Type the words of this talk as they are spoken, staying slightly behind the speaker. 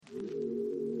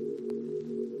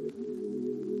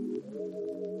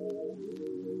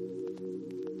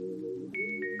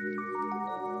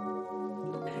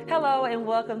Hello and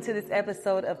welcome to this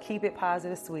episode of Keep It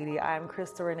Positive, Sweetie. I'm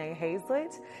Crystal Renee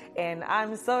Hazlett, and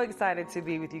I'm so excited to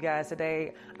be with you guys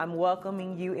today. I'm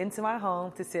welcoming you into my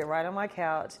home to sit right on my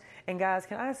couch. And guys,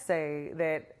 can I say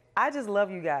that I just love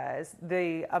you guys.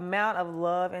 The amount of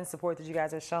love and support that you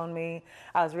guys have shown me.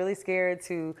 I was really scared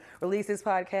to release this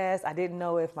podcast. I didn't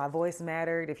know if my voice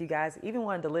mattered, if you guys even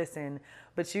wanted to listen,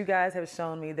 but you guys have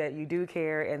shown me that you do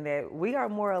care and that we are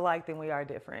more alike than we are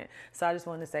different. So I just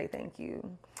wanted to say thank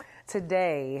you.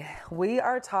 Today, we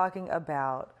are talking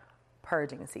about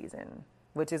purging season,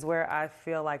 which is where I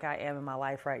feel like I am in my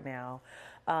life right now.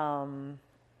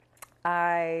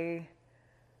 I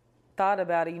thought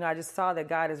about it, I just saw that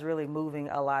God is really moving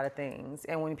a lot of things.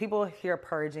 And when people hear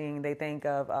purging, they think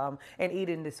of an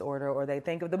eating disorder, or they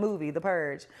think of the movie, The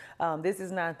Purge. This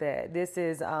is not that. This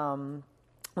is,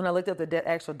 when I looked up the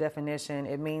actual definition,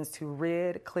 it means to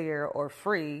rid, clear, or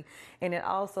free. And it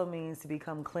also means to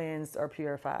become cleansed or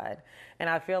purified. And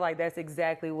I feel like that's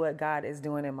exactly what God is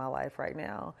doing in my life right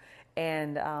now.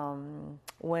 And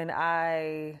when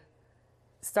I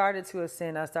started to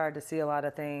ascend, I started to see a lot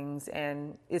of things,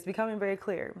 and it's becoming very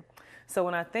clear. So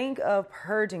when I think of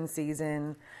purging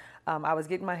season, I was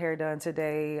getting my hair done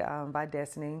today by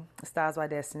Destiny, Styles by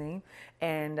Destiny,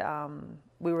 and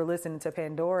we were listening to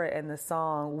Pandora, and the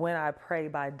song When I Pray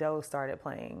by Doe started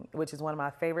playing, which is one of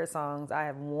my favorite songs. I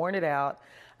have worn it out.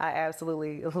 I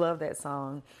absolutely love that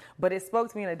song, but it spoke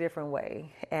to me in a different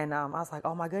way. And I was like,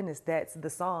 oh my goodness, that's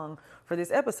the song for this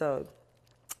episode.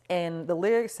 And the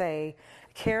lyrics say,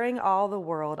 carrying all the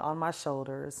world on my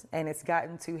shoulders, and it's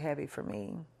gotten too heavy for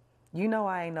me. You know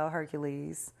I ain't no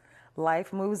Hercules.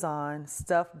 Life moves on,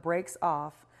 stuff breaks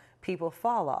off, people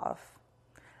fall off.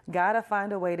 Gotta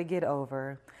find a way to get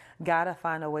over, gotta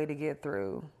find a way to get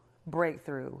through.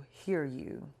 Breakthrough, hear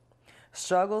you.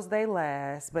 Struggles they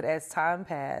last, but as time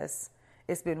passes,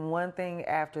 it's been one thing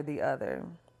after the other.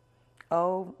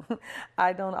 Oh,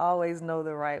 I don't always know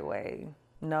the right way.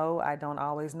 No, I don't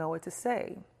always know what to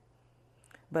say.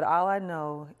 But all I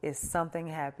know is something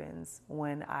happens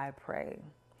when I pray.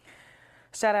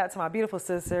 Shout out to my beautiful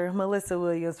sister, Melissa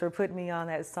Williams, for putting me on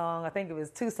that song. I think it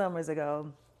was 2 summers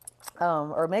ago,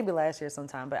 or maybe last year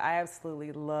sometime. But I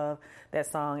absolutely love that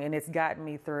song, and it's gotten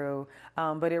me through.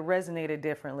 But it resonated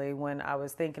differently when I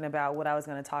was thinking about what I was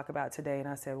going to talk about today. And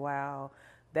I said, wow,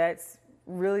 that's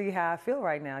really how I feel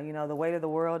right now. The weight of the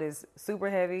world is super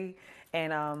heavy,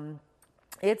 and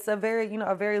it's a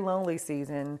very lonely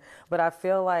season, but I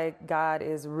feel like God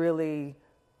is really,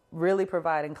 really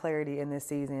providing clarity in this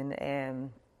season.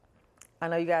 And I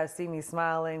know you guys see me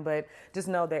smiling, but just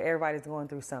know that everybody's going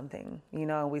through something,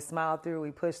 and we smile through,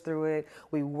 we push through it,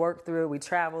 we work through it, we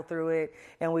travel through it,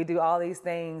 and we do all these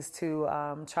things to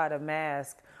try to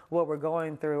mask what we're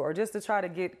going through, or just to try to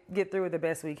get through it the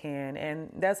best we can.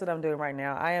 And that's what I'm doing right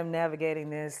now. I am navigating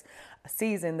this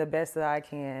season the best that I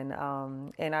can.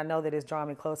 And I know that it's drawing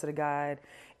me closer to God.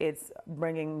 It's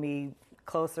bringing me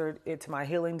closer to my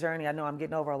healing journey. I know I'm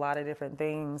getting over a lot of different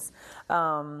things.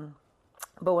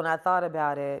 But when I thought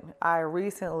about it, I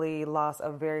recently lost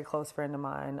a very close friend of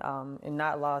mine, and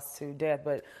not lost to death,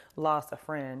 but lost a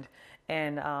friend.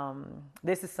 And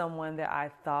this is someone that I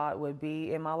thought would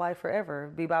be in my life forever,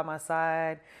 be by my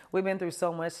side. We've been through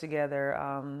so much together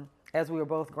as we were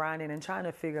both grinding and trying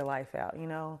to figure life out,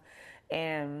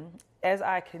 And as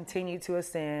I continued to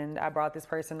ascend, I brought this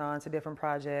person on to different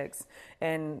projects.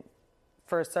 And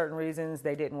for certain reasons,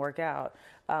 they didn't work out.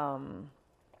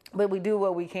 But we do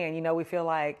what we can. We feel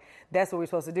like that's what we're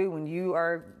supposed to do. When you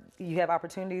have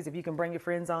opportunities, if you can bring your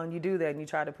friends on, you do that and you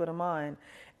try to put them on.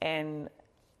 And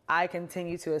I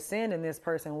continue to ascend, and this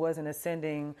person wasn't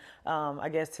ascending, I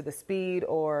guess, to the speed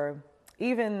or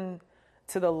even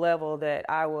to the level that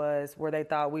I was, where they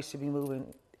thought we should be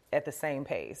moving at the same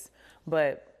pace.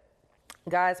 But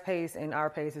God's pace and our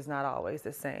pace is not always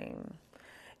the same.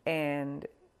 And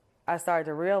I started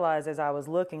to realize as I was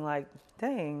looking, like,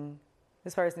 dang,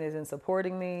 this person isn't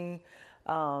supporting me.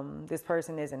 This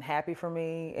person isn't happy for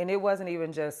me. And it wasn't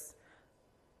even just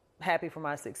happy for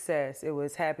my success. It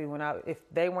was happy if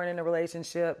they weren't in a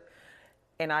relationship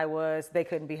and I was, they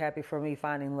couldn't be happy for me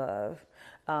finding love.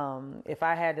 If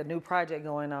I had a new project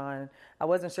going on, I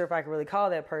wasn't sure if I could really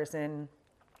call that person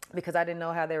because I didn't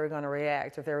know how they were going to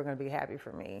react, if they were going to be happy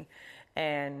for me.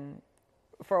 And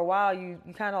for a while, you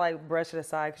kind of like brush it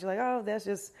aside because you're like, oh, that's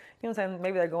just, what I'm saying?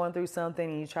 Maybe they're going through something,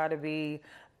 and you try to be,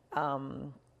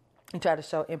 you try to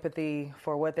show empathy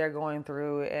for what they're going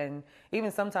through. And even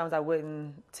sometimes I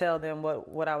wouldn't tell them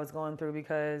what I was going through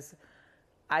because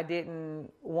I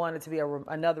didn't want it to be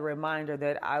another reminder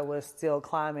that I was still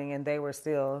climbing and they were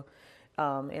still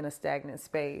in a stagnant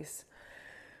space.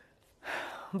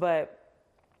 But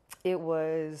it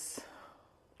was,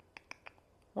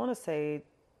 I want to say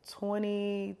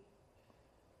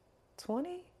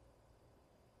 2020,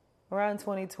 around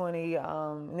 2020.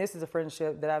 And this is a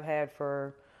friendship that I've had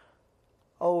for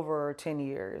over 10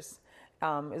 years. It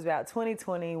was about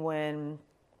 2020 when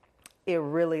it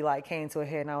really like came to a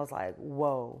head, and I was like,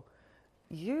 whoa,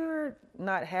 you're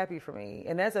not happy for me.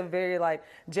 And that's a very like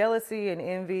jealousy and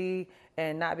envy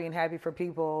and not being happy for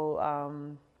people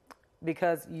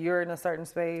because you're in a certain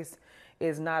space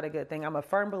is not a good thing. I'm a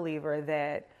firm believer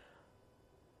that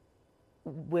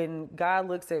when God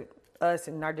looks at us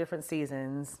in our different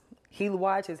seasons, he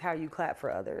watches how you clap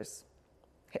for others.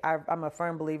 I'm a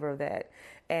firm believer of that.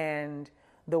 And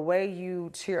the way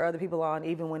you cheer other people on,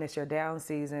 even when it's your down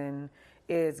season,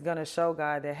 is going to show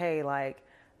God that, hey, like,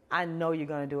 I know you're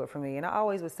going to do it for me. And I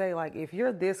always would say, like, if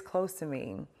you're this close to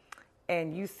me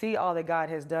and you see all that God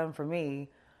has done for me,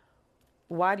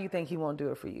 why do you think he won't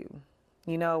do it for you?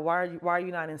 You know, why are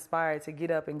you not inspired to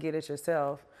get up and get it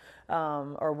yourself,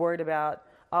 or worried about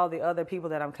all the other people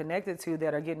that I'm connected to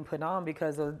that are getting put on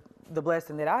because of the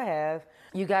blessing that I have?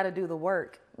 You got to do the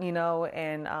work, you know.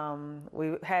 And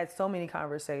we had so many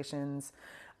conversations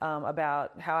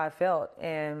about how I felt,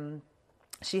 and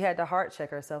she had to heart check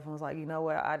herself and was like, you know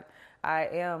what,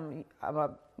 I'm a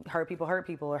hurt people,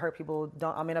 or hurt people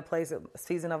don't. I'm in a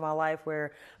season of my life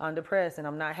where I'm depressed and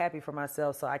I'm not happy for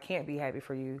myself, so I can't be happy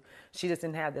for you. She just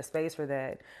didn't have the space for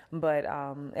that. But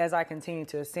as I continue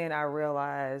to ascend, I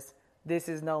realized this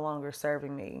is no longer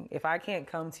serving me. If I can't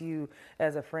come to you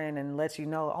as a friend and let you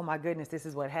know, oh my goodness, this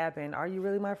is what happened, are you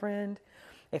really my friend?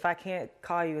 If I can't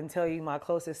call you and tell you my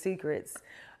closest secrets,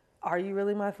 are you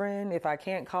really my friend? If I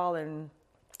can't call and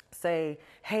say,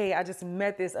 hey, I just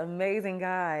met this amazing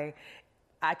guy,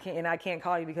 I can't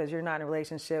call you because you're not in a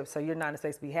relationship, so you're not in a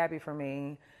space to be happy for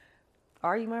me,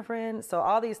 are you my friend? So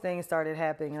all these things started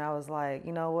happening, and I was like,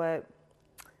 you know what?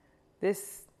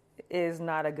 This is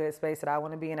not a good space that I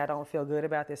want to be in. I don't feel good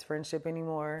about this friendship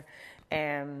anymore.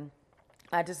 And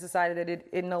I just decided that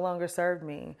it no longer served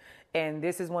me. And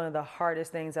this is one of the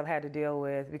hardest things I've had to deal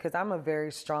with because I'm a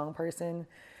very strong person.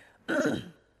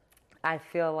 I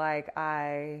feel like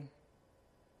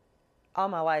all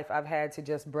my life, I've had to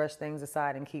just brush things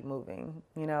aside and keep moving,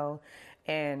 you know?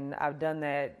 And I've done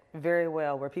that very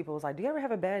well, where people was like, do you ever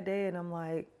have a bad day? And I'm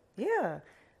like, yeah,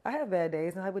 I have bad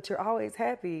days. And I'm like, but you're always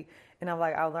happy. And I'm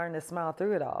like, I learned to smile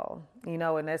through it all, you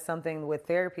know? And that's something with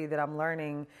therapy that I'm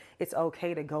learning. It's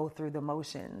okay to go through the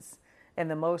motions.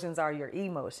 And the motions are your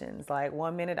emotions. Like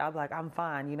 1 minute, I'm like, I'm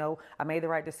fine. You know, I made the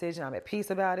right decision. I'm at peace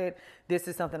about it. This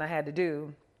is something I had to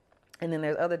do. And then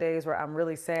there's other days where I'm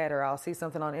really sad, or I'll see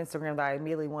something on Instagram that I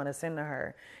immediately want to send to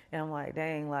her. And I'm like,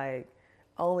 dang, like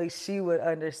only she would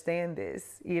understand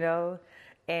this, you know?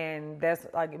 And that's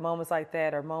like moments like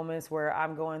that, or moments where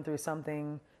I'm going through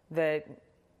something that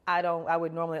I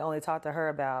would normally only talk to her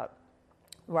about,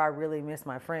 where I really miss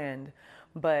my friend.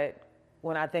 But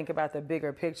when I think about the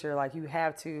bigger picture, like you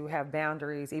have to have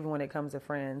boundaries, even when it comes to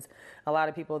friends. A lot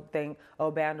of people think, oh,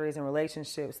 boundaries in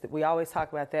relationships. We always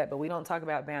talk about that, but we don't talk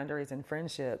about boundaries in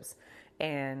friendships.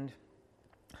 And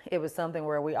it was something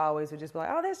where we always would just be like,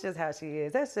 oh, that's just how she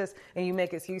is. That's just, and you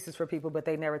make excuses for people, but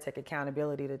they never take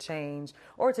accountability to change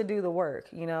or to do the work,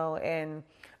 you know? And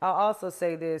I'll also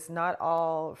say this, not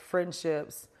all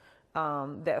friendships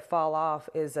that fall off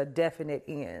is a definite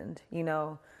end, you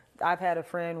know? I've had a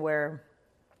friend where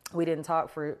we didn't talk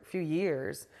for a few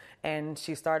years, and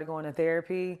she started going to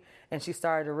therapy, and she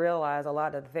started to realize a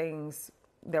lot of the things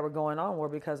that were going on were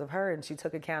because of her, and she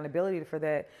took accountability for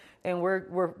that. And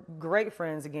we're great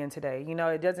friends again today. You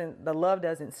know, the love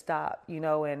doesn't stop, you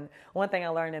know. And one thing I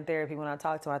learned in therapy, when I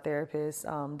talked to our therapist,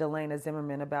 Delana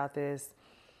Zimmerman, about this,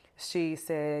 she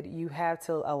said, you have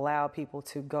to allow people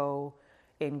to go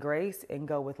in grace and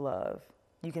go with love.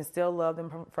 You can still love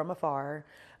them from afar.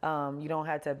 You don't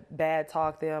have to bad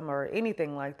talk them or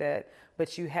anything like that,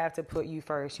 but you have to put you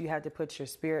first. You have to put your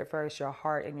spirit first, your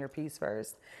heart, and your peace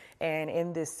first. And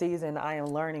in this season, I am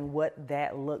learning what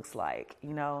that looks like,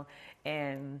 you know,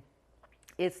 and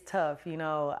it's tough. You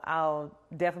know, I'll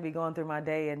definitely be going through my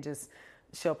day and just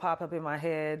she'll pop up in my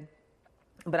head.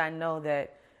 But I know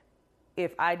that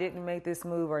if I didn't make this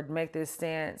move or make this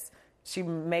stance, she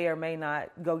may or may not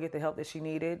go get the help that she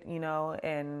needed, you know,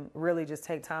 and really just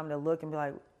take time to look and be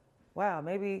like, wow,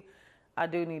 maybe I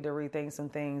do need to rethink some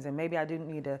things, and maybe I do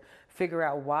need to figure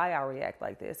out why I react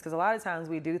like this. Because a lot of times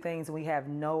we do things and we have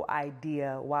no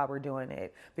idea why we're doing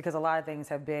it, because a lot of things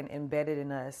have been embedded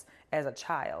in us as a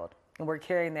child, and we're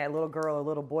carrying that little girl or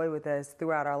little boy with us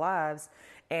throughout our lives,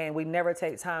 and we never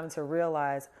take time to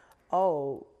realize,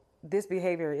 oh, this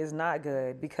behavior is not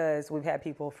good, because we've had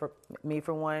people, for me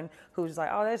for one, who's just like,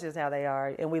 oh, that's just how they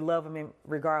are, and we love them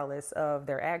regardless of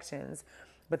their actions,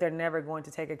 but they're never going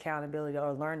to take accountability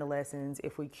or learn the lessons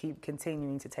if we keep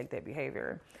continuing to take that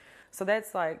behavior. So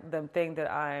that's like the thing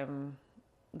that I'm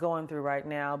going through right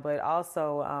now, but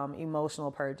also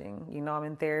emotional purging. You know, I'm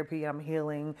in therapy, I'm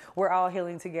healing. We're all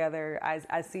healing together.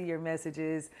 I see your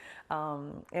messages,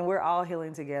 and we're all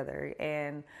healing together.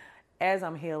 And as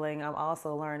I'm healing, I'm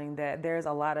also learning that there's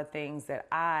a lot of things that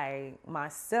I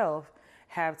myself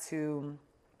have to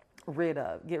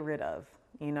get rid of,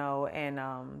 you know,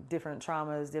 and different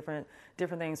traumas, different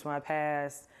things from my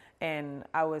past. And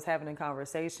I was having a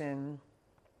conversation,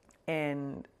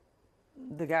 and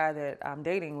the guy that I'm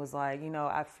dating was like, you know,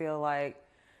 I feel like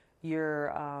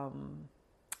you're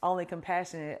only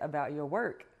compassionate about your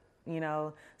work, you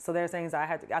know. So there's things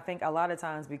I think a lot of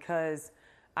times, because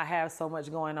I have so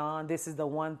much going on, this is the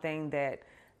one thing that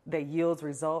yields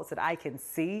results that I can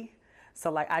see.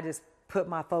 So like I just put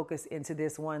my focus into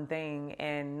this one thing,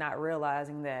 and not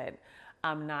realizing that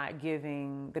I'm not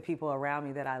giving the people around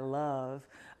me that I love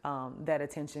that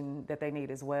attention that they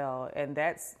need as well. And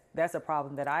that's a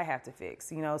problem that I have to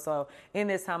fix, you know. So in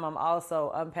this time, I'm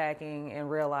also unpacking and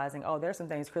realizing, oh, there's some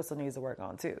things Crystal needs to work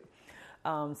on too.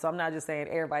 So I'm not just saying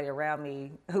everybody around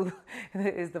me who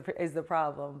is the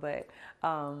problem, but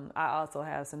I also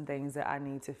have some things that I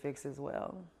need to fix as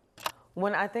well.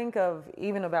 When I think of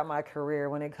even about my career,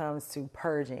 when it comes to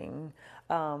purging,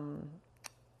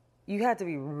 you have to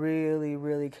be really,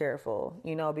 really careful,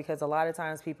 you know, because a lot of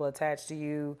times people attach to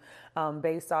you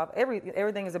based off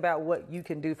everything is about what you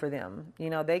can do for them. You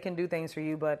know, they can do things for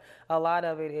you, but a lot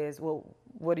of it is, well,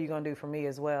 what are you going to do for me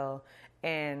as well?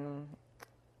 And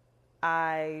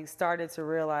I started to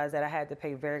realize that I had to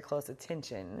pay very close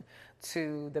attention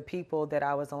to the people that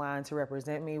I was aligned to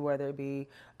represent me, whether it be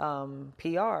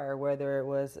PR, whether it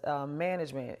was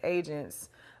management, agents,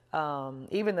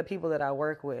 even the people that I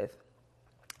work with.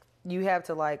 You have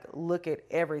to like look at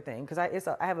everything, because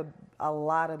I have a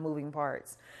lot of moving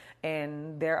parts,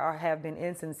 and have been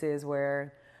instances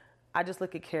where I just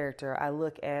look at character. I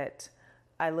look at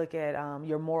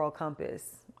your moral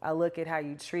compass. I look at how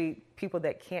you treat people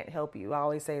that can't help you. I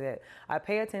always say that I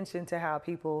pay attention to how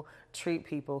people treat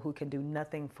people who can do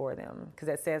nothing for them, because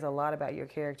that says a lot about your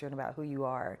character and about who you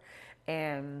are.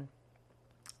 And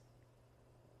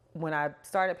when I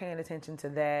started paying attention to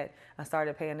that, I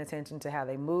started paying attention to how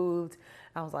they moved.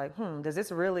 I was like, does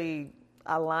this really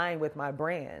align with my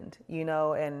brand? You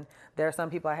know, and there are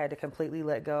some people I had to completely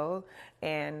let go.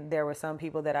 And there were some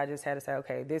people that I just had to say,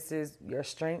 okay, this is your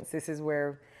strengths. This is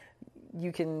where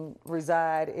you can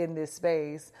reside in this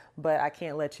space, but I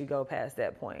can't let you go past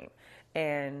that point.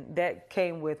 And that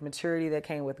came with maturity, that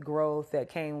came with growth, that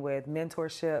came with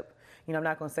mentorship. You know, I'm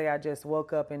not going to say I just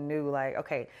woke up and knew like,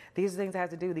 okay, these are things I have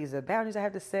to do. These are boundaries I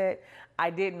have to set. I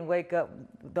didn't wake up.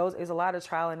 There's a lot of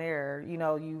trial and error. You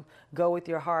know, you go with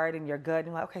your heart and your gut and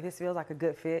you're like, okay, this feels like a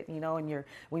good fit, you know, and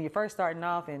when you're first starting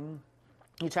off and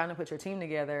you're trying to put your team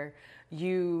together,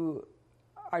 you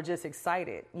are just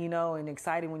excited, you know, and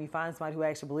excited when you find somebody who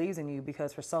actually believes in you,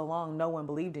 because for so long, no one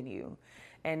believed in you.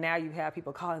 And now you have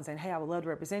people calling and saying, hey, I would love to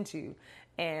represent you.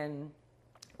 And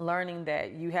learning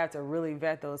that you have to really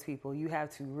vet those people. You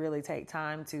have to really take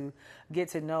time to get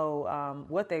to know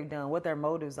what they've done, what their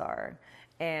motives are.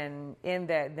 And in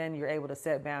that, then you're able to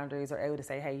set boundaries or able to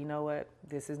say, hey, you know what,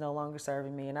 this is no longer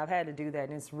serving me. And I've had to do that.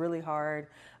 And it's really hard,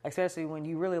 especially when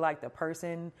you really like the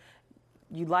person.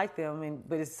 You like them,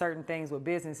 but it's certain things with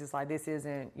business. It's like,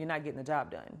 you're not getting the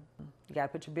job done. You got to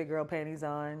put your big girl panties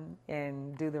on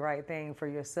and do the right thing for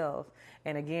yourself.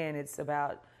 And again, it's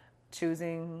about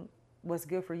choosing what's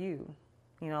good for you.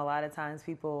 You know, a lot of times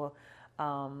people,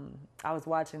 I was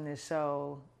watching this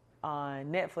show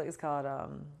on Netflix called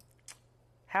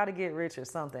How to Get Rich or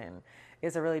something.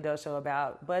 It's a really dope show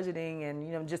about budgeting and,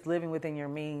 you know, just living within your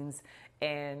means.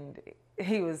 And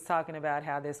he was talking about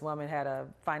how this woman had a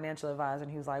financial advisor,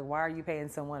 and he was like, why are you paying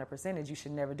someone a percentage? You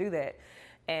should never do that.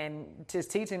 And just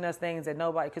teaching us things that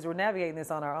nobody, because we're navigating this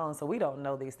on our own, so we don't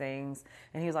know these things.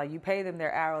 And he was like, you pay them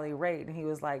their hourly rate. And he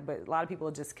was like, but a lot of people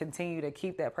just continue to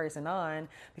keep that person on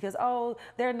because, oh,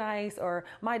 they're nice, or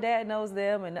my dad knows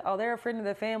them, and oh, they're a friend of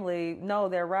the family. No,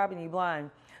 they're robbing you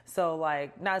blind. So,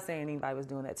 like, not saying anybody was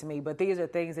doing that to me, but these are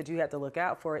things that you have to look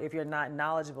out for if you're not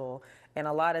knowledgeable. And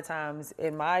a lot of times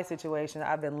in my situation,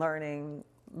 I've been learning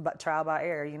trial by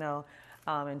error, you know,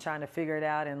 and trying to figure it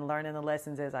out and learning the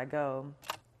lessons as I go.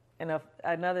 And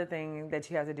another thing that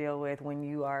you have to deal with when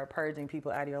you are purging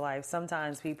people out of your life,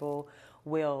 sometimes people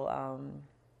will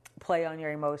play on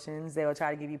your emotions. They will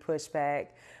try to give you pushback.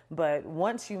 But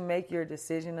once you make your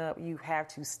decision up, you have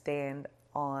to stand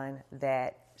on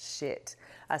that shit.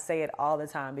 I say it all the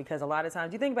time because a lot of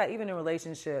times you think about even in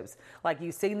relationships, like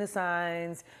you've seen the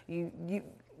signs,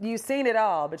 you've seen it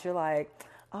all, but you're like,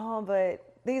 oh,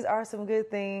 but these are some good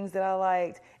things that I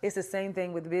liked. It's the same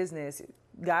thing with business.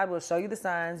 God will show you the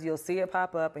signs, you'll see it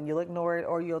pop up and you'll ignore it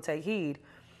or you'll take heed.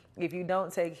 If you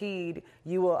don't take heed,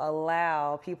 you will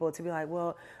allow people to be like,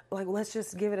 well, like, let's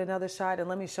just give it another shot and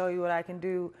let me show you what I can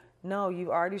do. No, you've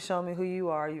already shown me who you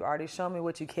are. You already shown me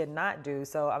what you cannot do.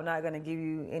 So I'm not going to give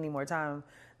you any more time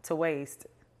to waste.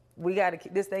 We got to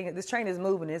this train is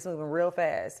moving. It's moving real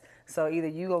fast. So either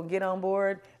you going to get on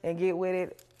board and get with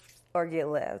it or get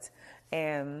left.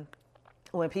 And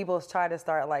when people try to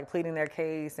start like pleading their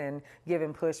case and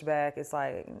giving pushback, it's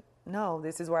like, no,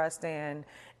 this is where I stand.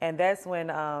 And that's when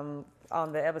on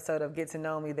the episode of Get to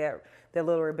Know Me, that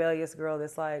little rebellious girl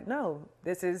that's like, no,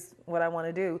 this is what I want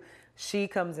to do. She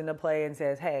comes into play and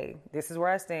says, hey, this is where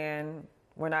I stand.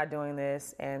 We're not doing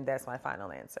this. And that's my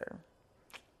final answer.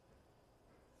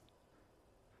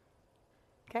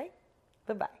 Okay,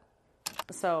 bye-bye.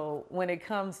 So when it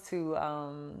comes to,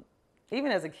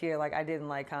 even as a kid, like I didn't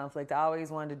like conflict. I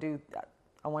always wanted to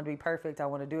be perfect. I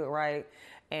want to do it right.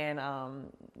 And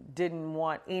didn't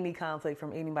want any conflict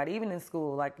from anybody, even in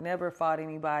school, like never fought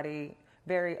anybody,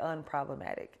 very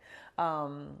unproblematic.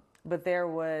 But there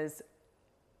was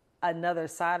another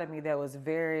side of me that was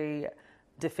very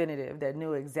definitive, that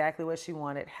knew exactly what she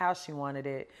wanted, how she wanted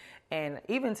it. And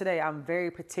even today, I'm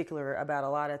very particular about a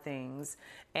lot of things.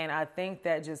 And I think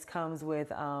that just comes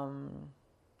with,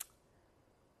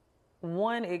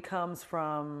 one, it comes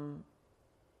from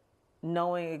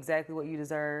knowing exactly what you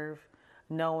deserve,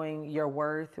 knowing your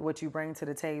worth, what you bring to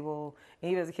the table.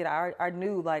 And even as a kid, I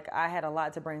knew like I had a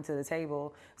lot to bring to the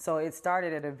table. So it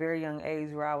started at a very young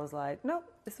age where I was like, nope,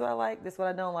 this is what I like, this is what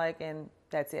I don't like, and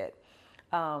that's it.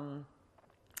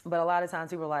 But a lot of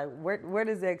times people are like, where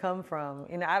does that come from?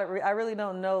 And I really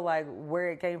don't know like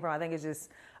where it came from. I think it's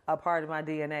just a part of my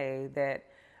DNA that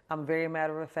I'm very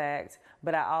matter of fact,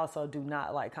 but I also do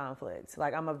not like conflict.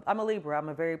 Like I'm a Libra. I'm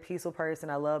a very peaceful person.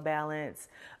 I love balance.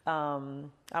 I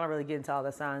don't really get into all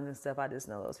the signs and stuff. I just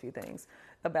know those few things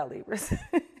about Libras.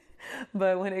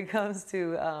 But when it comes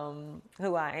to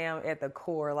who I am at the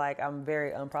core, like I'm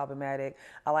very unproblematic.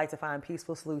 I like to find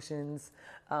peaceful solutions.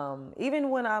 Even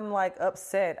when I'm like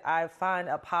upset, I find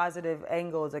a positive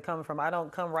angle to come from. I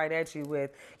don't come right at you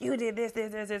with, you did this,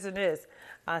 and this.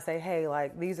 I say, hey,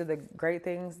 like these are the great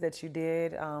things that you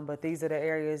did, but these are the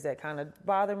areas that kind of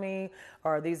bother me,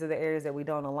 or these are the areas that we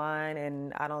don't align,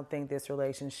 and I don't think this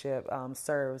relationship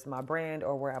serves my brand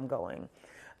or where I'm going.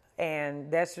 And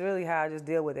that's really how I just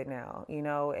deal with it now, you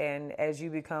know. And as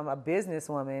you become a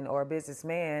businesswoman or a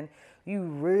businessman, you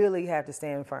really have to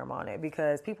stand firm on it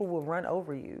because people will run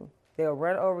over you. They'll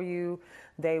run over you.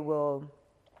 They will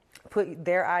put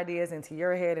their ideas into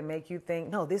your head and make you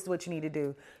think, no, this is what you need to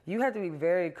do. You have to be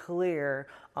very clear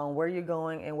on where you're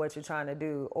going and what you're trying to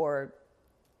do, or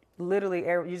literally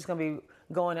you're just going to be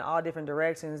going in all different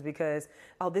directions because,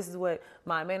 oh, this is what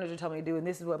my manager told me to do, and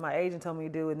this is what my agent told me to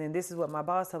do, and then this is what my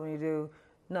boss told me to do.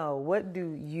 No, what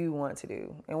do you want to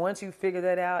do? And once you figure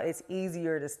that out, it's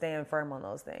easier to stand firm on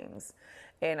those things.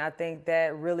 And I think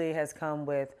that really has come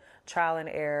with trial and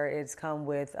error. It's come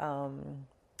with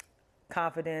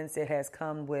confidence. It has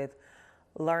come with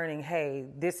learning, hey,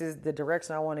 this is the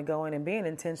direction I want to go in, and being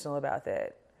intentional about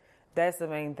that. That's the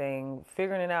main thing.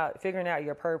 Figuring out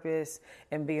your purpose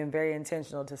and being very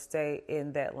intentional to stay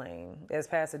in that lane. As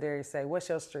Pastor Darius say, what's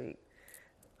your street?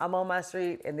 I'm on my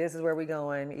street and this is where we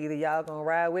going. Either y'all gonna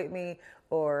ride with me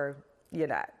or you're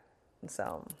not.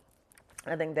 So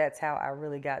I think that's how I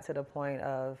really got to the point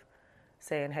of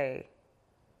saying, hey,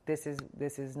 this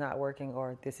is not working,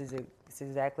 or this is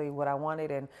exactly what I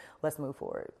wanted, and let's move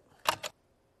forward.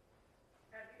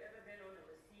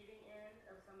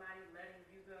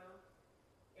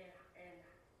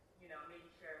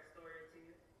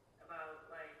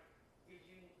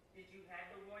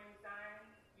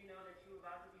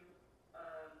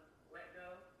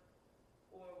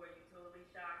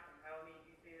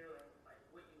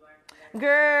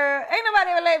 Girl, ain't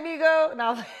nobody ever let me go.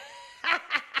 No.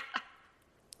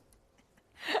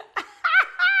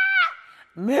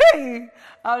 Me?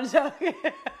 I'm joking.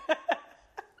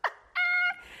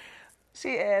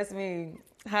 She asked me,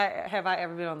 have I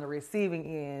ever been on the receiving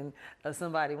end of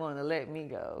somebody wanting to let me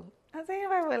go? I said,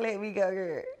 anybody want to let me go,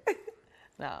 girl?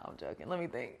 No, I'm joking. Let me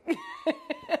think.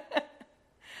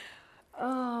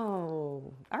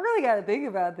 Oh, I really got to think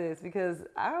about this because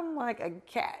I'm like a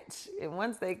catch. And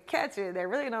once they catch it, they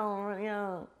really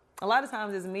don't, A lot of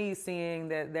times it's me seeing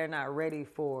that they're not ready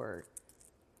for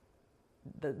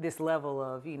this level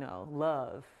of,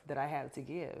 love that I have to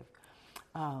give.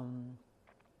 Um,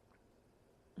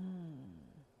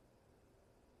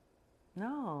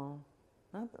 no,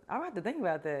 I'll have to think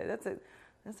about that.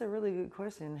 That's a really good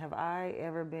question. Have I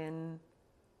ever been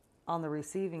on the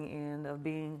receiving end of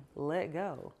being let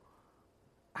go?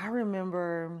 I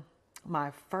remember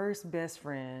my first best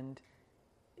friend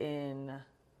I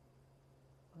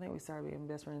think we started being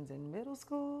best friends in middle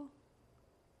school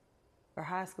or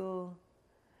high school.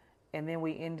 And then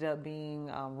we ended up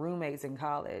being roommates in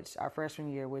college our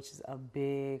freshman year, which is a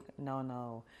big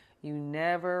no-no. You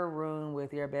never room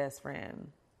with your best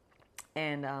friend.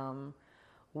 And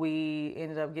we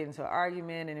ended up getting into an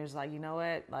argument, and it was like, you know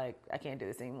what? Like, I can't do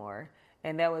this anymore.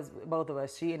 And that was both of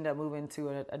us. She ended up moving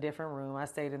to a different room. I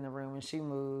stayed in the room, and she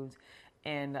moved.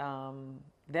 And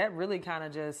that really kind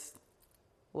of just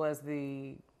was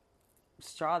the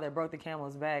straw that broke the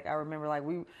camel's back. I remember, like,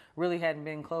 we really hadn't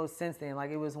been close since then. Like,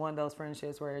 it was one of those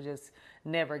friendships where it just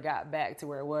never got back to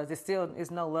where it was. It's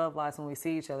no love lost when we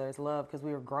see each other. It's love because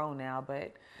we were grown now.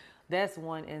 But that's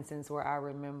one instance where I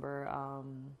remember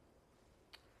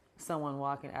someone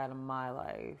walking out of my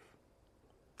life.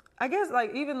 I guess,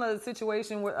 like, even the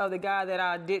situation of the guy that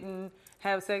I didn't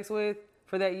have sex with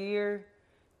for that year,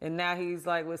 and now he's,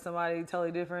 like, with somebody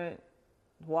totally different,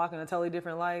 walking a totally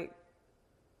different light.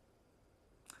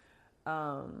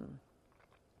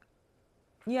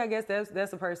 Yeah, I guess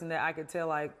that's a person that I could tell,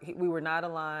 like, we were not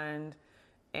aligned,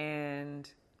 and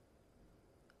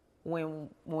when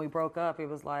we broke up, it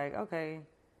was like, okay,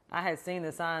 I had seen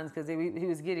the signs because he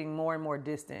was getting more and more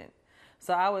distant.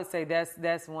 So I would say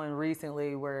that's one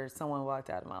recently where someone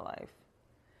walked out of my life,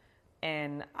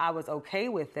 and I was okay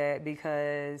with that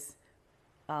because,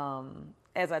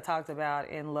 as I talked about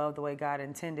in Love the Way God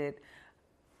Intended,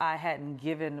 I hadn't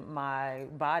given my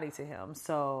body to him.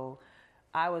 So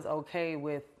I was okay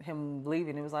with him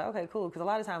leaving. It was like, okay, cool. Because a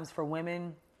lot of times for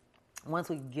women, once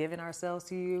we've given ourselves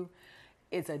to you,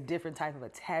 it's a different type of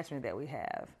attachment that we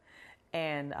have.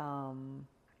 And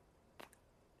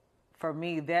for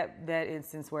me, that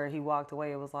instance where he walked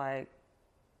away, it was like,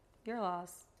 you're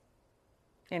lost.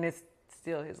 And it's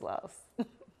still his loss.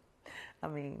 I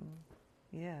mean,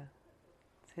 yeah,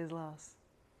 it's his loss.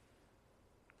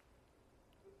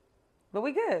 But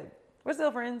we good. We're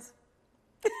still friends.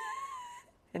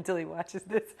 Until he watches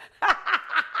this.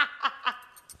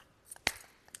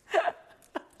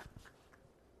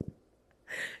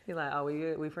 He's like, oh, we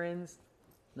good? We friends?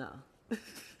 No.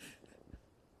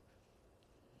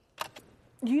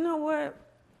 You know what?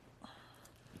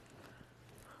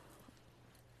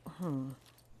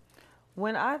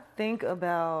 When I think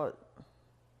about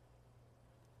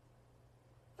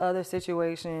other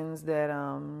situations that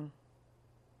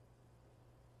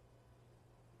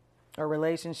or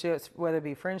relationships, whether it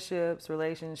be friendships,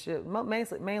 relationships,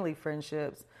 mainly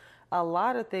friendships, a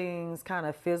lot of things kind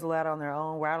of fizzle out on their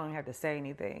own where I don't even have to say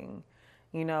anything.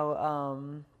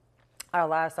 Our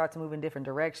lives start to move in different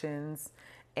directions,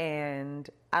 and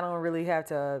I don't really have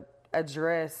to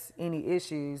address any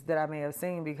issues that I may have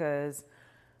seen because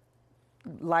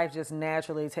life just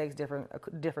naturally takes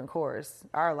different course.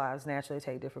 Our lives naturally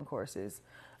take different courses.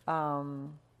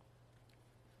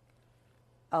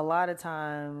 A lot of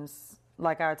times,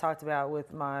 like I talked about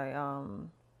with my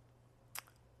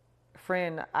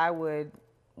friend,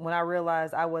 when I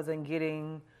realized I wasn't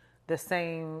getting the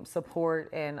same support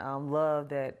and love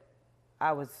that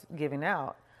I was giving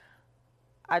out,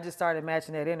 I just started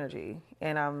matching that energy.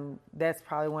 And that's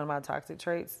probably one of my toxic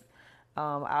traits.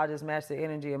 I'll just match the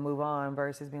energy and move on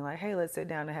versus being like, hey, let's sit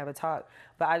down and have a talk.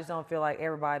 But I just don't feel like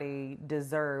everybody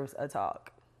deserves a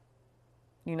talk.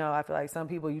 I feel like some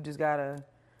people you just gotta,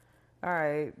 all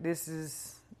right, this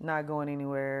is not going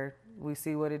anywhere. We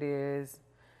see what it is.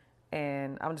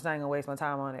 And I'm just not going to waste my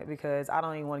time on it because I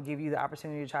don't even want to give you the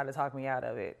opportunity to try to talk me out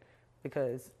of it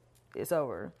because it's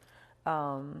over.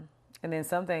 And then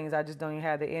some things I just don't even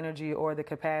have the energy or the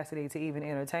capacity to even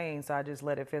entertain, so I just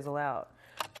let it fizzle out.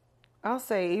 I'll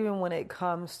say even when it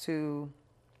comes to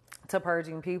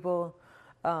purging people,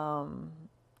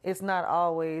 it's not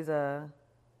always an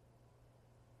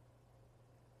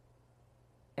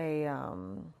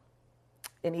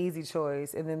easy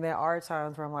choice. And then there are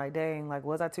times where I'm like, dang, like,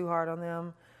 was I too hard on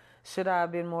them? Should I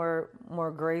have been more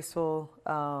graceful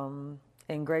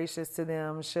and gracious to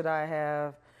them? Should I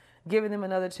have given them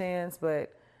another chance?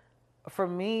 But for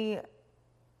me,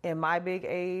 in my big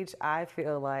age, I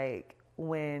feel like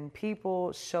when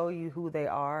people show you who they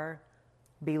are,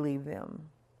 believe them.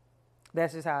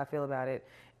 That's just how I feel about it.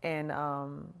 And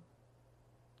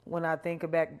when I think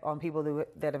back on people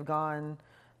that have gone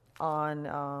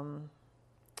on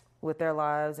with their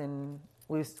lives and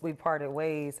we parted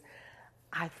ways,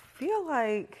 I feel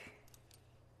like,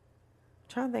 I'm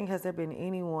trying to think, has there been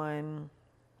anyone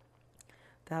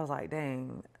that I was like,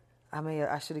 dang,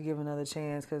 I should have given another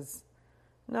chance?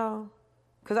 No,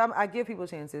 because I give people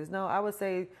chances. No, I would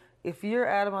say if you're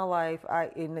out of my life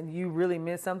and you really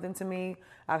meant something to me,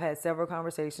 I've had several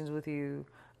conversations with you.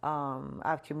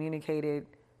 I've communicated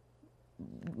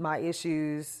my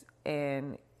issues,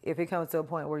 and if it comes to a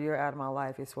point where you're out of my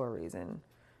life, it's for a reason.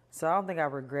 So I don't think I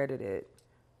regretted it,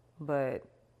 but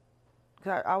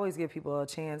 'cause I always give people a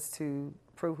chance to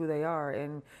prove who they are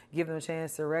and give them a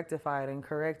chance to rectify it and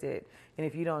correct it. And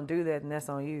if you don't do that, then that's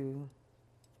on you.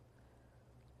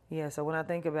 Yeah, so when I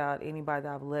think about anybody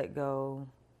that I've let go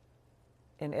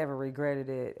and ever regretted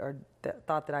it or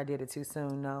thought that I did it too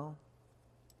soon, no.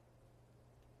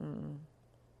 Mm-mm.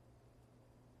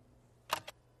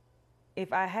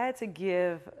 If I had to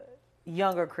give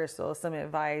younger Crystal some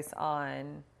advice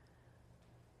on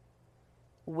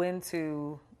when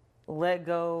to let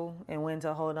go and when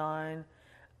to hold on,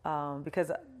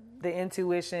 because the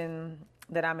intuition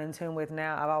that I'm in tune with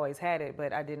now, I've always had it,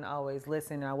 but I didn't always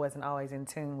listen and I wasn't always in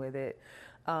tune with it.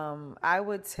 I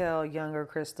would tell younger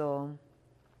Crystal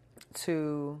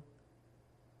to,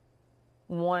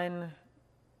 one,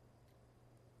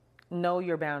 know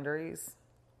your boundaries.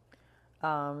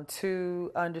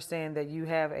 To understand that you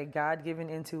have a God-given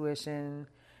intuition,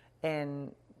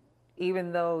 and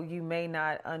even though you may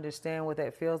not understand what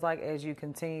that feels like, as you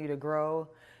continue to grow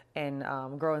and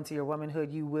grow into your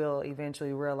womanhood, you will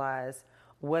eventually realize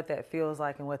what that feels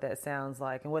like and what that sounds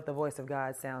like and what the voice of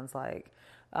God sounds like.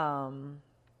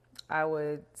 I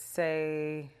would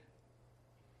say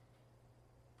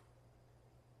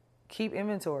keep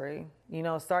inventory,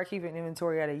 start keeping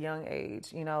inventory at a young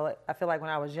age. I feel like when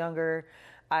I was younger,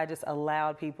 I just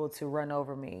allowed people to run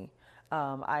over me.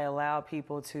 I allowed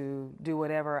people to do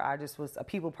whatever. I just was a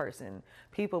people person,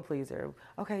 people pleaser.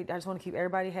 Okay, I just want to keep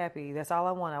everybody happy. That's all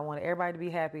I want. I want everybody to be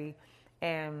happy.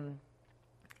 And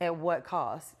at what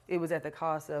cost? It was at the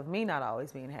cost of me not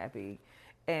always being happy.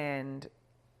 And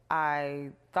I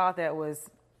thought that was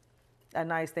a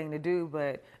nice thing to do,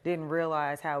 but didn't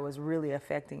realize how it was really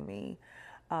affecting me.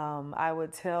 I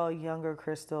would tell younger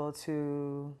Crystal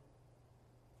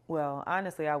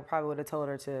honestly, I probably would have told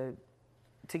her to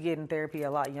get in therapy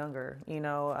a lot younger,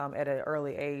 at an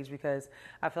early age, because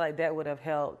I feel like that would have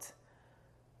helped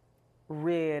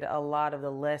rid a lot of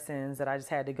the lessons that I just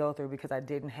had to go through because I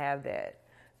didn't have that.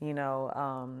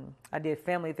 I did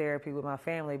family therapy with my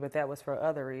family, but that was for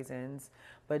other reasons.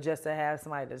 But just to have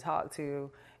somebody to talk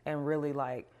to and really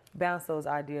bounce those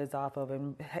ideas off of,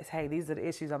 and hey, these are the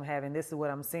issues I'm having. This is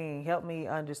what I'm seeing. Help me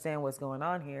understand what's going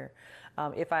on here.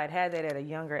 If I had that at a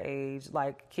younger age,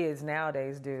 like kids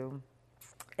nowadays do,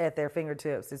 at their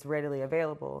fingertips, it's readily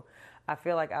available, I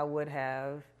feel like I would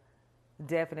have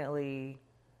definitely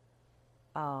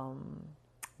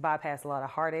bypassed a lot of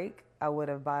heartache. I would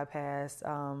have bypassed,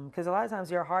 because a lot of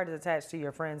times your heart is attached to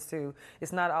your friends too.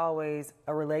 It's not always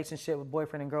a relationship with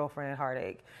boyfriend and girlfriend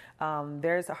heartache.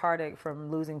 There's a heartache from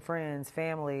losing friends,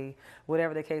 family,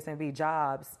 whatever the case may be,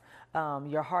 jobs.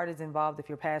 Your heart is involved if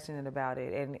you're passionate about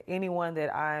it. And anyone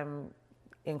that I'm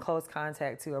in close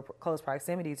contact to or close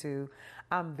proximity to,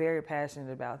 I'm very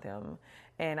passionate about them.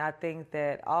 And I think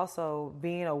that also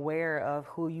being aware of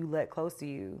who you let close to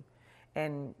you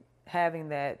and having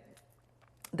that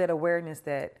awareness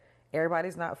that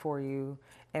everybody's not for you,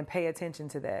 and pay attention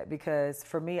to that. Because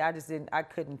for me, I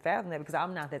couldn't fathom that because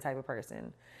I'm not that type of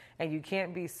person. And you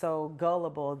can't be so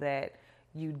gullible that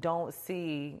you don't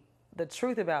see the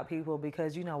truth about people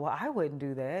because, I wouldn't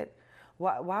do that.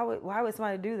 Why would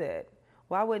somebody do that?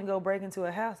 Why wouldn't go break into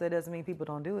a house? That doesn't mean people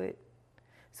don't do it.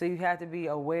 So you have to be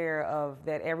aware of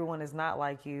that everyone is not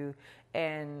like you,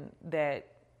 and that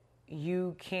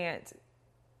you can't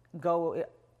go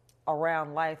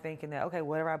around life thinking that, okay,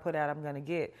 whatever I put out, I'm going to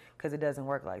get, because it doesn't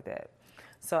work like that.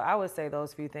 So I would say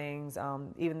those few things,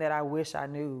 even that I wish I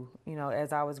knew,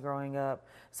 as I was growing up,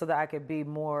 so that I could be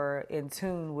more in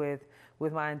tune with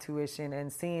my intuition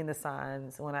and seeing the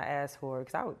signs when I asked for it.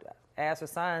 Because I would ask for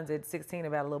signs at 16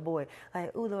 about a little boy.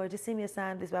 Like, oh, Lord, just send me a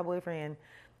sign. This is my boyfriend.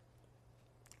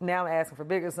 Now I'm asking for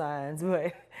bigger signs.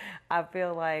 But I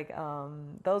feel like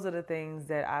those are the things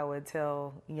that I would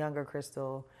tell younger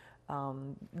Crystal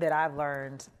that I've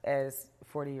learned as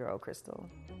 40-year-old Crystal.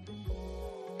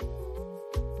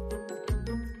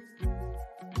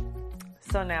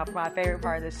 So now for my favorite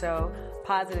part of the show,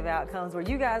 positive outcomes where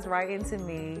you guys write into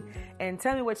me and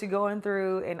tell me what you're going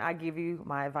through, and I give you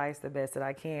my advice the best that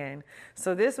I can.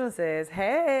 So this one says,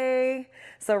 hey,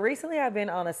 so recently I've been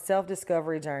on a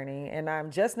self-discovery journey, and I'm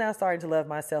just now starting to love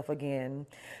myself again,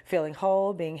 feeling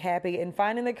whole, being happy, and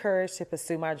finding the courage to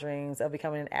pursue my dreams of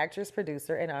becoming an actress,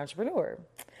 producer, and entrepreneur.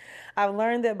 I've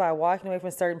learned that by walking away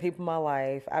from certain people in my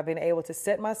life, I've been able to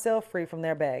set myself free from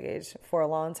their baggage. For a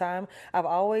long time, I've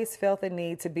always felt the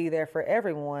need to be there for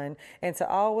everyone and to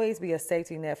always be a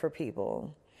safety net for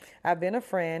people. I've been a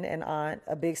friend, an aunt,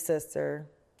 a big sister,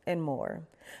 and more.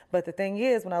 But the thing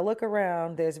is, when I look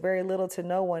around, there's very little to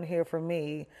no one here for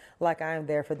me like I am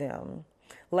there for them.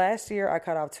 Last year, I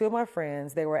cut off 2 of my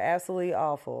friends. They were absolutely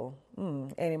awful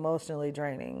and emotionally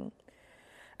draining.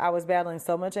 I was battling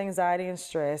so much anxiety and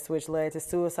stress, which led to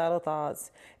suicidal thoughts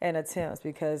and attempts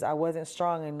because I wasn't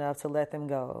strong enough to let them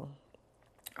go.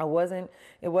 It wasn't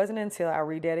until I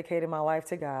rededicated my life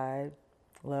to God,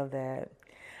 love that,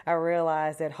 I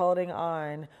realized that holding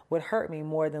on would hurt me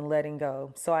more than letting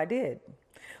go. So I did.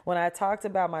 When I talked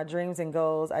about my dreams and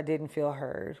goals, I didn't feel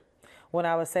heard. When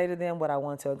I would say to them what I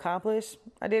wanted to accomplish,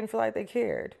 I didn't feel like they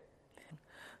cared.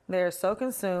 They're so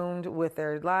consumed with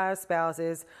their lives,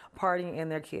 spouses, partying,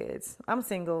 and their kids. I'm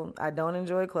single. I don't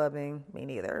enjoy clubbing. Me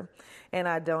neither. And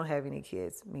I don't have any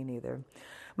kids. Me neither.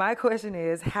 My question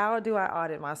is, how do I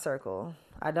audit my circle?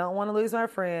 I don't want to lose my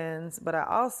friends, but I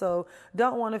also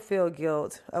don't want to feel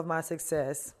guilt of my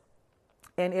success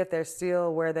and if they're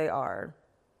still where they are.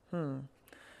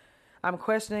 I'm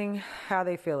questioning how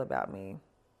they feel about me.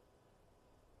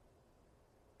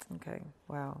 Okay,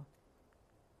 wow.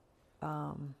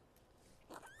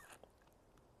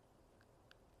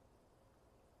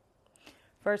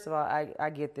 First of all, I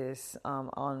get this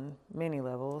on many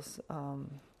levels.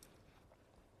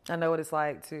 I know what it's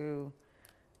like to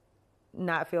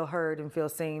not feel heard and feel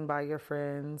seen by your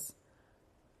friends.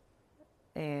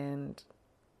 And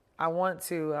I want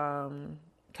to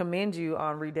commend you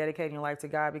on rededicating your life to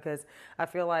God, because I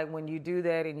feel like when you do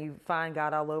that and you find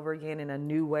God all over again in a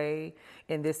new way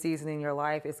in this season in your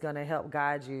life, it's going to help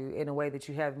guide you in a way that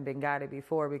you haven't been guided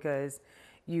before, because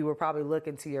you were probably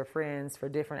looking to your friends for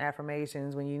different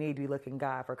affirmations when you need to be looking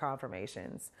God for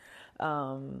confirmations.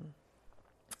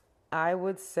 I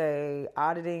would say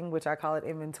auditing, which I call it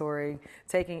inventory,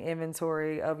 taking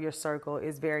inventory of your circle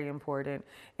is very important.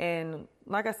 And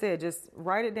like I said, just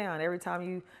write it down every time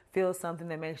you feel something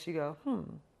that makes you go,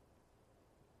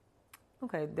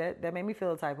 okay, that made me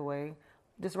feel a type of way.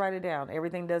 Just write it down.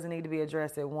 Everything doesn't need to be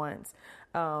addressed at once.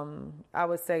 I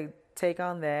would say take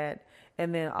on that.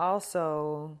 And then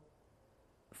also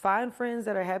find friends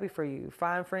that are happy for you.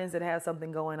 Find friends that have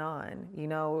something going on. You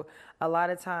know, a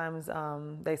lot of times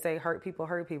they say hurt people.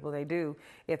 They do.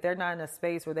 If they're not in a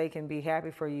space where they can be happy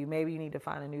for you, maybe you need to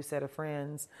find a new set of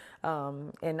friends.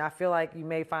 And I feel like you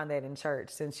may find that in church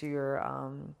since you're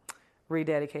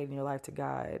rededicating your life to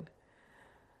God.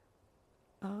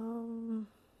 And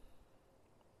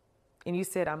you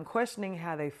said, I'm questioning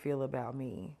how they feel about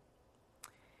me.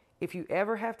 If you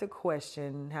ever have to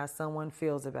question how someone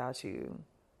feels about you,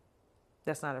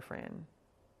 that's not a friend.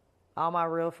 All my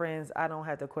real friends, I don't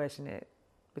have to question it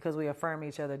because we affirm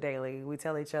each other daily. We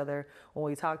tell each other when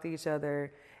we talk to each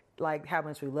other, like how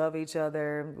much we love each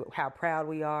other, how proud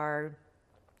we are.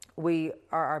 We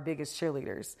are our biggest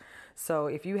cheerleaders. So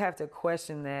if you have to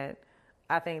question that,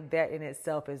 I think that in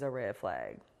itself is a red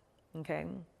flag. Okay?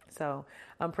 So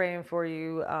I'm praying for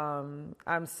you.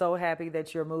 I'm so happy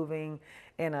that you're moving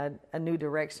in a new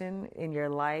direction in your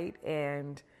light.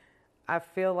 And I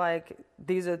feel like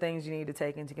these are things you need to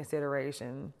take into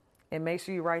consideration. And make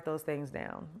sure you write those things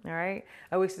down. All right?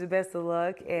 I wish you the best of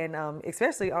luck. And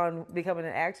especially on becoming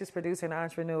an actress, producer, and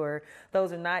entrepreneur.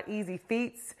 Those are not easy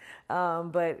feats.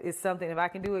 But it's something, if I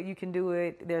can do it, you can do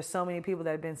it. There's so many people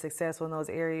that have been successful in those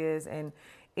areas. And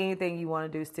anything you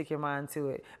want to do, stick your mind to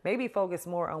it. Maybe focus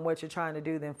more on what you're trying to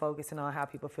do than focusing on how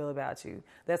people feel about you.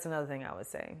 That's another thing I would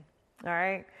say. All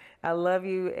right? I love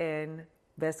you and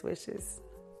best wishes.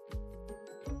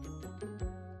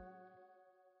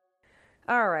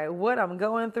 All right, what I'm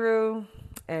going through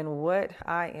and what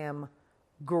I am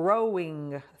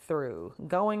growing through.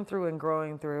 Going through and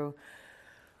growing through.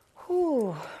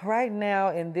 Whew. Right now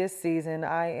in this season,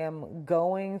 I am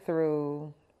going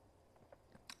through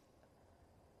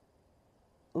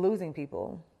losing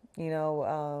people,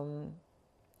 thinking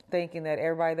that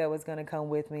everybody that was going to come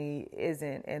with me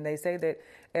isn't. And they say that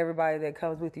everybody that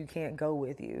comes with you can't go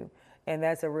with you. And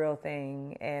that's a real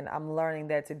thing. And I'm learning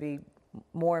that to be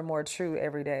more and more true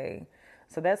every day.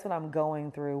 So that's what I'm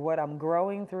going through. What I'm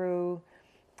growing through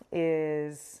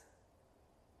is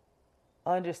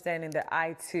understanding that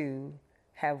I too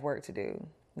have work to do,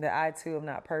 that I too am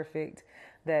not perfect,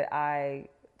 that I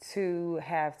too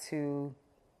have to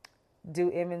do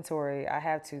inventory. I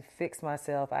have to fix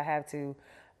myself. I have to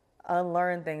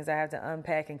unlearn things. I have to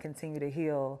unpack and continue to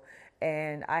heal.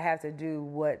 And I have to do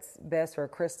what's best for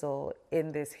Crystal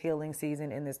in this healing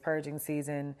season, in this purging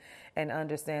season, and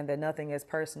understand that nothing is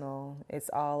personal. It's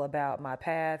all about my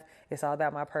path. It's all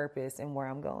about my purpose and where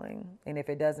I'm going. And if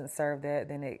it doesn't serve that,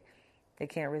 then it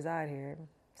can't reside here.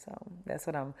 So that's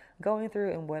what I'm going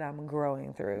through and what I'm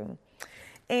growing through.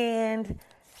 And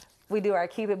we do our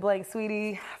Keep It Blank,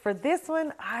 sweetie. For this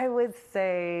one, I would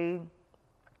say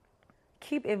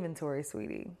keep inventory,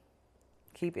 sweetie.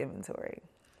 Keep inventory.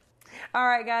 All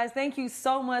right, guys, thank you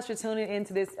so much for tuning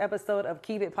into this episode of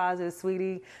Keep It Positive,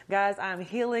 sweetie. Guys, I'm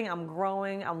healing, I'm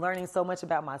growing, I'm learning so much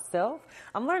about myself.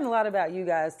 I'm learning a lot about you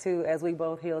guys, too, as we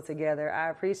both heal together. I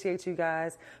appreciate you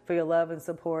guys for your love and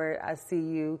support. I see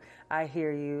you, I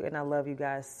hear you, and I love you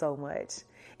guys so much.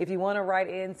 If you want to write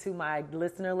into my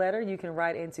listener letter, you can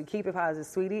write into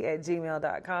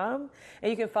keepitpositivesweetie@gmail.com. And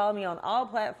you can follow me on all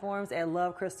platforms at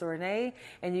Love Crystal Renee.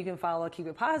 And you can follow Keep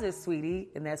It Positive Sweetie,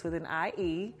 and that's with an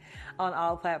IE, on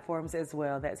all platforms as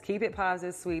well. That's Keep It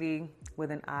Positive Sweetie with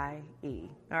an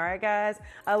IE. All right, guys.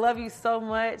 I love you so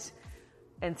much.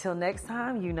 Until next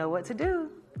time, you know what to do.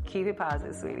 Keep it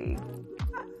positive, sweetie.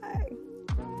 Bye.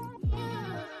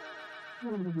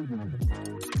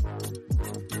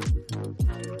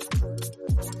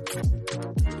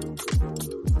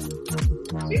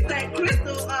 She said,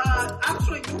 Crystal, I'm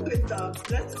sure you could,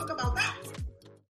 let's talk about that.